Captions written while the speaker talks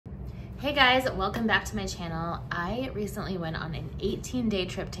Hey guys, welcome back to my channel. I recently went on an 18-day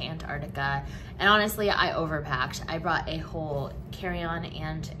trip to Antarctica, and honestly, I overpacked. I brought a whole carry-on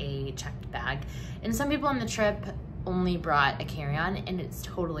and a checked bag. And some people on the trip only brought a carry-on, and it's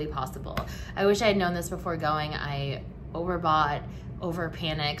totally possible. I wish I had known this before going. I overbought,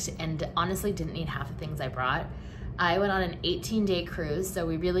 over-panicked, and honestly didn't need half the things I brought. I went on an 18-day cruise, so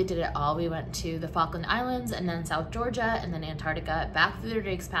we really did it all. We went to the Faulkland Islands and then South Georgia and then Antarctica, back through the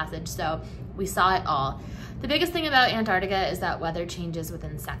Drake's Passage, so we saw it all. The biggest thing about Antarctica is that weather changes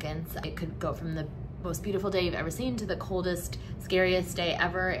within seconds. It could go from the most beautiful day you've ever seen to the coldest, scariest day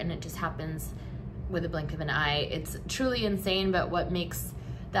ever, and it just happens with a blink of an eye. It's truly insane, but what makes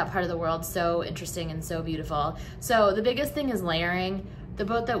that part of the world so interesting and so beautiful. So the biggest thing is layering. The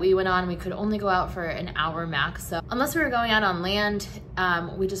boat that we went on, we could only go out for an hour max. So unless we were going out on land,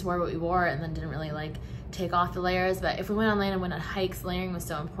 we just wore what we wore and then didn't really like take off the layers. But if we went on land and went on hikes, layering was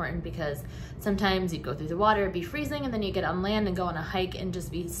so important because sometimes you'd go through the water, it'd be freezing, and then you get on land and go on a hike and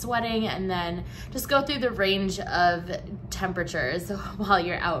just be sweating and then just go through the range of temperatures while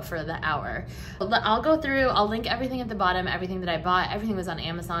you're out for the hour. I'll go through, I'll link everything at the bottom, everything that I bought. Everything was on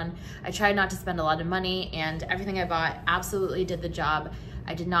Amazon. I tried not to spend a lot of money, and everything I bought absolutely did the job.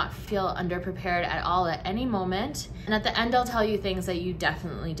 I did not feel underprepared at all at any moment. And at the end, I'll tell you things that you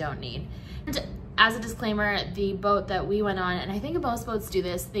definitely don't need. And as a disclaimer, the boat that we went on, and I think most boats do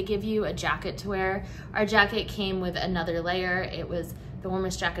this, they give you a jacket to wear. Our jacket came with another layer. It was the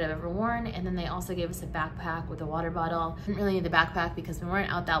warmest jacket I've ever worn, and then they also gave us a backpack with a water bottle. Didn't really need the backpack because we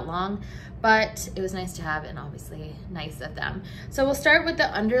weren't out that long, but it was nice to have and obviously nice of them. So we'll start with the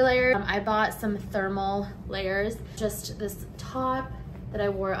underlayer. I bought some thermal layers, just this top that I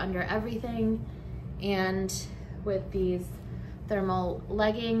wore under everything, and with these thermal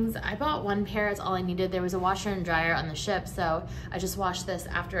leggings. I bought one pair, it's all I needed. There was a washer and dryer on the ship, so I just washed this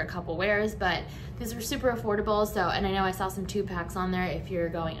after a couple wears, but these were super affordable. So, and I know I saw some 2-packs on there. If you're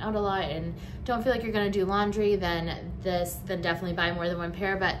going out a lot and don't feel like you're gonna do laundry, then definitely buy more than one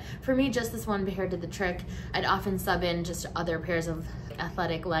pair. But for me, just this one pair did the trick. I'd often sub in just other pairs of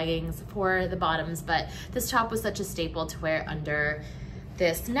athletic leggings for the bottoms, but this top was such a staple to wear under.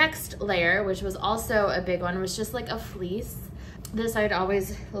 This next layer, which was also a big one, was just like a fleece. This, I'd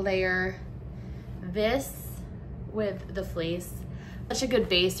always layer this with the fleece. Such a good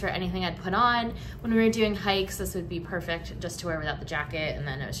base for anything I'd put on. When we were doing hikes, this would be perfect just to wear without the jacket, and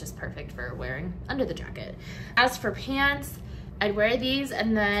then it was just perfect for wearing under the jacket. As for pants, I'd wear these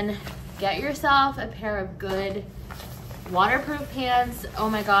and then get yourself a pair of good waterproof pants. Oh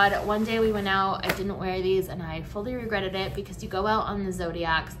my God, one day we went out, I didn't wear these and I fully regretted it because you go out on the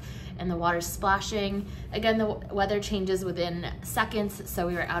Zodiacs and the water's splashing. Again, the weather changes within seconds, so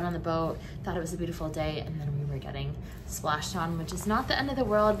we were out on the boat, thought it was a beautiful day, and then we were getting splashed on, which is not the end of the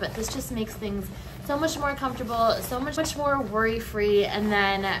world, but this just makes things so much more comfortable, so much more worry-free. And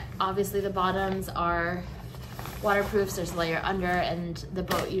then obviously the bottoms are waterproofs, there's a layer under, and the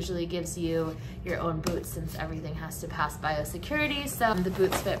boat usually gives you your own boots since everything has to pass biosecurity, so the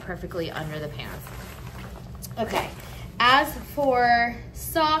boots fit perfectly under the pants. Okay, as for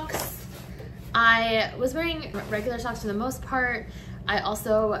socks, I was wearing regular socks for the most part. I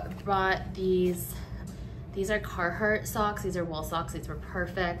also brought these are Carhartt socks. These are wool socks. These were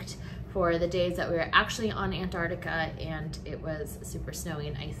perfect for the days that we were actually on Antarctica and it was super snowy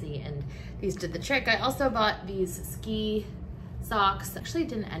and icy, and these did the trick. I also bought these ski socks. Actually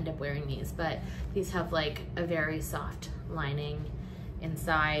didn't end up wearing these, but these have like a very soft lining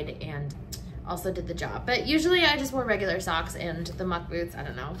inside and also did the job. But usually I just wore regular socks, and the muck boots, I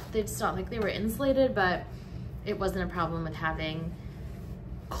don't know, they just felt like they were insulated, but it wasn't a problem with having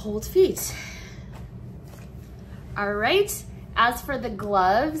cold feet. All right. As for the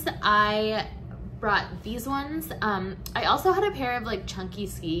gloves, I brought these ones. I also had a pair of like chunky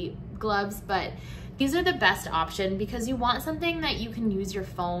ski gloves, but these are the best option because you want something that you can use your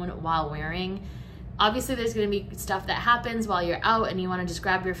phone while wearing. Obviously there's gonna be stuff that happens while you're out and you wanna just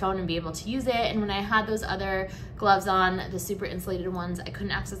grab your phone and be able to use it. And when I had those other gloves on, the super insulated ones, I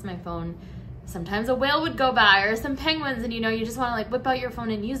couldn't access my phone. Sometimes a whale would go by or some penguins, and you know, you just wanna like whip out your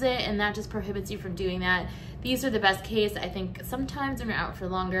phone and use it, and that just prohibits you from doing that. These are the best case. I think sometimes when you're out for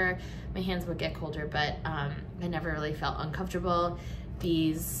longer, my hands would get colder, but I never really felt uncomfortable.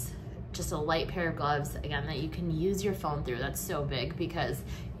 These, just a light pair of gloves, again, that you can use your phone through. That's so big because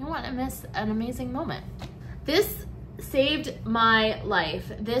you don't want to miss an amazing moment. This saved my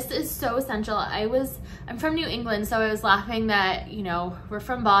life. This is so essential. I'm from New England, so I was laughing that, you know, we're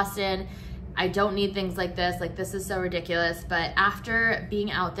from Boston I don't need things like this is so ridiculous. But after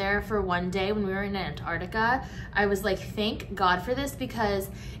being out there for one day when we were in Antarctica, I was like, thank God for this, because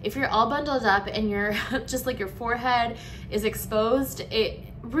if you're all bundled up and you're just like your forehead is exposed, it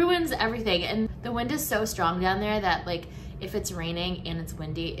ruins everything. And the wind is so strong down there that like if it's raining and it's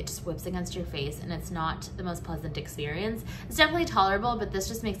windy, it just whips against your face and it's not the most pleasant experience. It's definitely tolerable, but this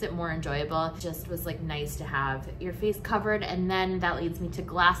just makes it more enjoyable. It just was like nice to have your face covered. And then that leads me to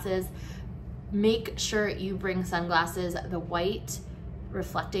glasses. Make sure you bring sunglasses. The white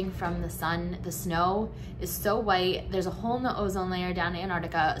reflecting from the sun, the snow is so white. There's a hole in the ozone layer down in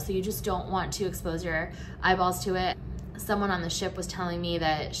Antarctica, so you just don't want to expose your eyeballs to it. Someone on the ship was telling me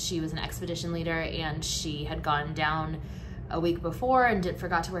that she was an expedition leader and she had gone down a week before and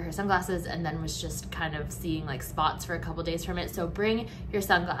forgot to wear her sunglasses, and then was just kind of seeing like spots for a couple days from it. So bring your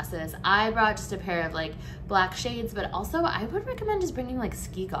sunglasses. I brought just a pair of like black shades, but also I would recommend just bringing like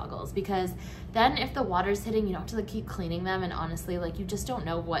ski goggles, because then if the water's hitting, you don't have to like keep cleaning them, and honestly like you just don't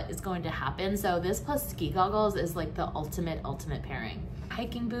know what is going to happen. So this plus ski goggles is like the ultimate pairing.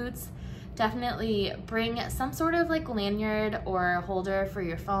 Hiking boots. Definitely bring some sort of like lanyard or holder for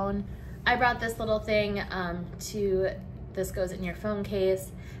your phone. I brought this little thing this goes in your phone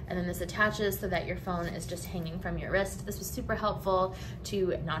case, and then this attaches so that your phone is just hanging from your wrist. This was super helpful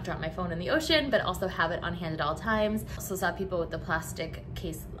to not drop my phone in the ocean, but also have it on hand at all times. Also saw people with the plastic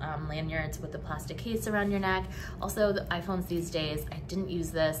case lanyards with the plastic case around your neck. Also the iPhones these days, I didn't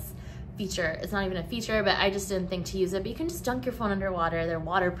use this feature. It's not even a feature, but I just didn't think to use it. But you can just dunk your phone underwater. They're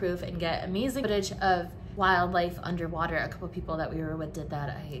waterproof and get amazing footage of wildlife underwater. A couple people that we were with did that.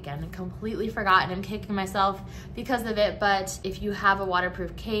 I again completely forgot and I'm kicking myself because of it. But if you have a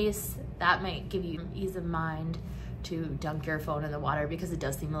waterproof case, that might give you ease of mind to dunk your phone in the water, because it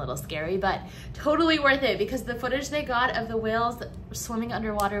does seem a little scary, but totally worth it, because the footage they got of the whales swimming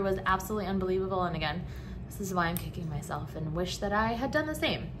underwater was absolutely unbelievable. And again, this is why I'm kicking myself and wish that I had done the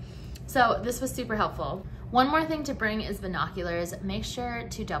same. So this was super helpful. One more thing to bring is binoculars. Make sure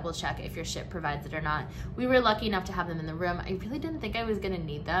to double check if your ship provides it or not. We were lucky enough to have them in the room. I really didn't think I was gonna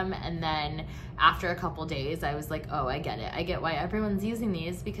need them. And then after a couple days, I was like, oh, I get it. I get why everyone's using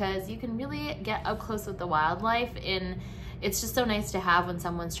these, because you can really get up close with the wildlife. And it's just so nice to have when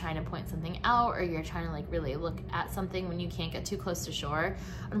someone's trying to point something out, or you're trying to like really look at something when you can't get too close to shore.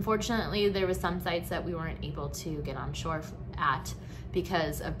 Unfortunately, there was some sites that we weren't able to get on shore at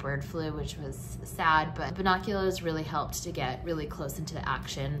because of bird flu, which was sad, but binoculars really helped to get really close into the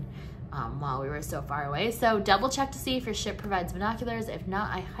action while we were so far away. So double check to see if your ship provides binoculars. If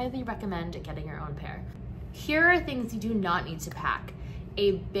not, I highly recommend getting your own pair. Here are things you do not need to pack.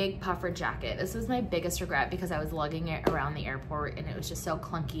 A big puffer jacket. This was my biggest regret, because I was lugging it around the airport and it was just so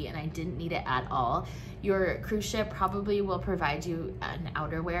clunky and I didn't need it at all. Your cruise ship probably will provide you an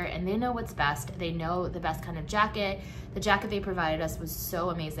outerwear, and they know what's best. They know the best kind of jacket. The jacket they provided us was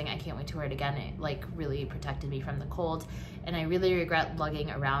so amazing. I can't wait to wear it again. It like really protected me from the cold, and I really regret lugging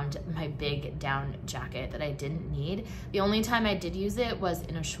around my big down jacket that I didn't need. The only time I did use it was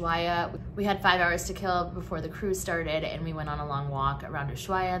in Ushuaia. We had 5 hours to kill before the cruise started, and we went on a long walk around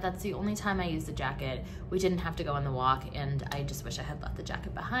Ushuaia. That's the only time I used the jacket. We didn't have to go on the walk, and I just wish I had left the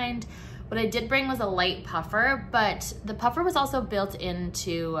jacket behind. What I did bring was a light puffer, but the puffer was also built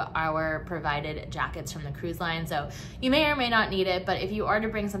into our provided jackets from the cruise line, so you may or may not need it. But if you are to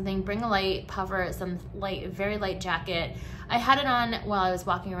bring something, bring a light puffer, some light, very light jacket. I had it on while I was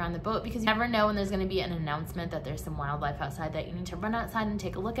walking around the boat, because you never know when there's going to be an announcement that there's some wildlife outside that you need to run outside and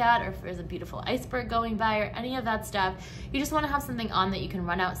take a look at, or if there's a beautiful iceberg going by or any of that stuff. You just want to have something on that you can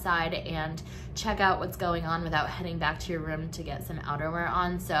run outside and check out what's going on without heading back to your room to get some outerwear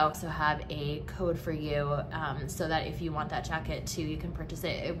on. So also have a code for you so that if you want that jacket too, you can purchase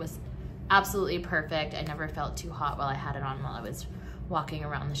it. It was absolutely perfect. I never felt too hot while I had it on while I was walking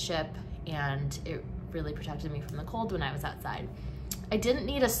around the ship, and it really protected me from the cold when I was outside. I didn't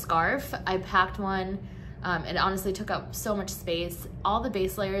need a scarf. I packed one. It honestly took up so much space. All the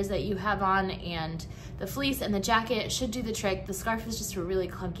base layers that you have on and the fleece and the jacket should do the trick. The scarf is just a really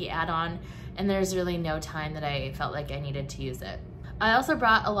clunky add-on, and there's really no time that I felt like I needed to use it. I also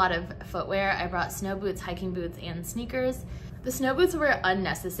brought a lot of footwear. I brought snow boots, hiking boots, and sneakers. The snow boots were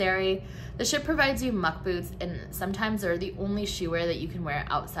unnecessary. The ship provides you muck boots, and sometimes they're the only shoe wear that you can wear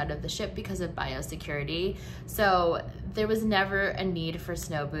outside of the ship because of biosecurity. So there was never a need for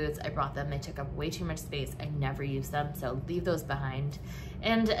snow boots. I brought them. They took up way too much space. I never used them, so leave those behind.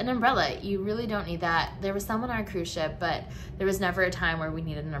 And an umbrella. You really don't need that. There was some on our cruise ship, but there was never a time where we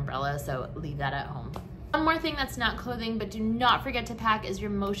needed an umbrella, so leave that at home. One more thing that's not clothing, but do not forget to pack, is your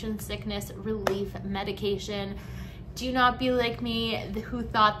motion sickness relief medication. Do not be like me, who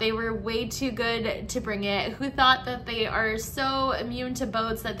thought they were way too good to bring it, who thought that they are so immune to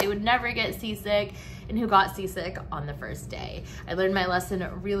boats that they would never get seasick, and who got seasick on the first day. I learned my lesson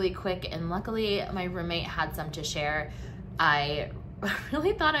really quick, and luckily my roommate had some to share. I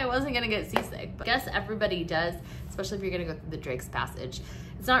really thought I wasn't gonna get seasick, but I guess everybody does, especially if you're gonna go through the Drake's Passage.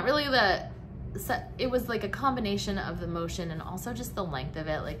 It's not really it was like a combination of the motion and also just the length of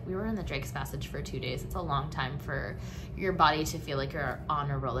it. Like, we were in the Drake's Passage for 2 days. It's a long time for your body to feel like you're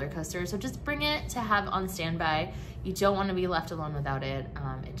on a roller coaster. So just bring it to have on standby. You don't want to be left alone without it.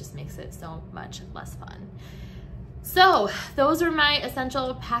 It just makes it so much less fun. So those are my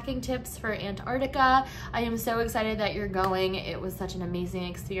essential packing tips for Antarctica. I am so excited that you're going. It was such an amazing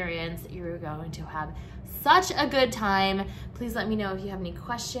experience. You're going to have such a good time. Please let me know if you have any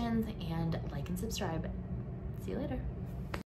questions, and like and subscribe. See you later.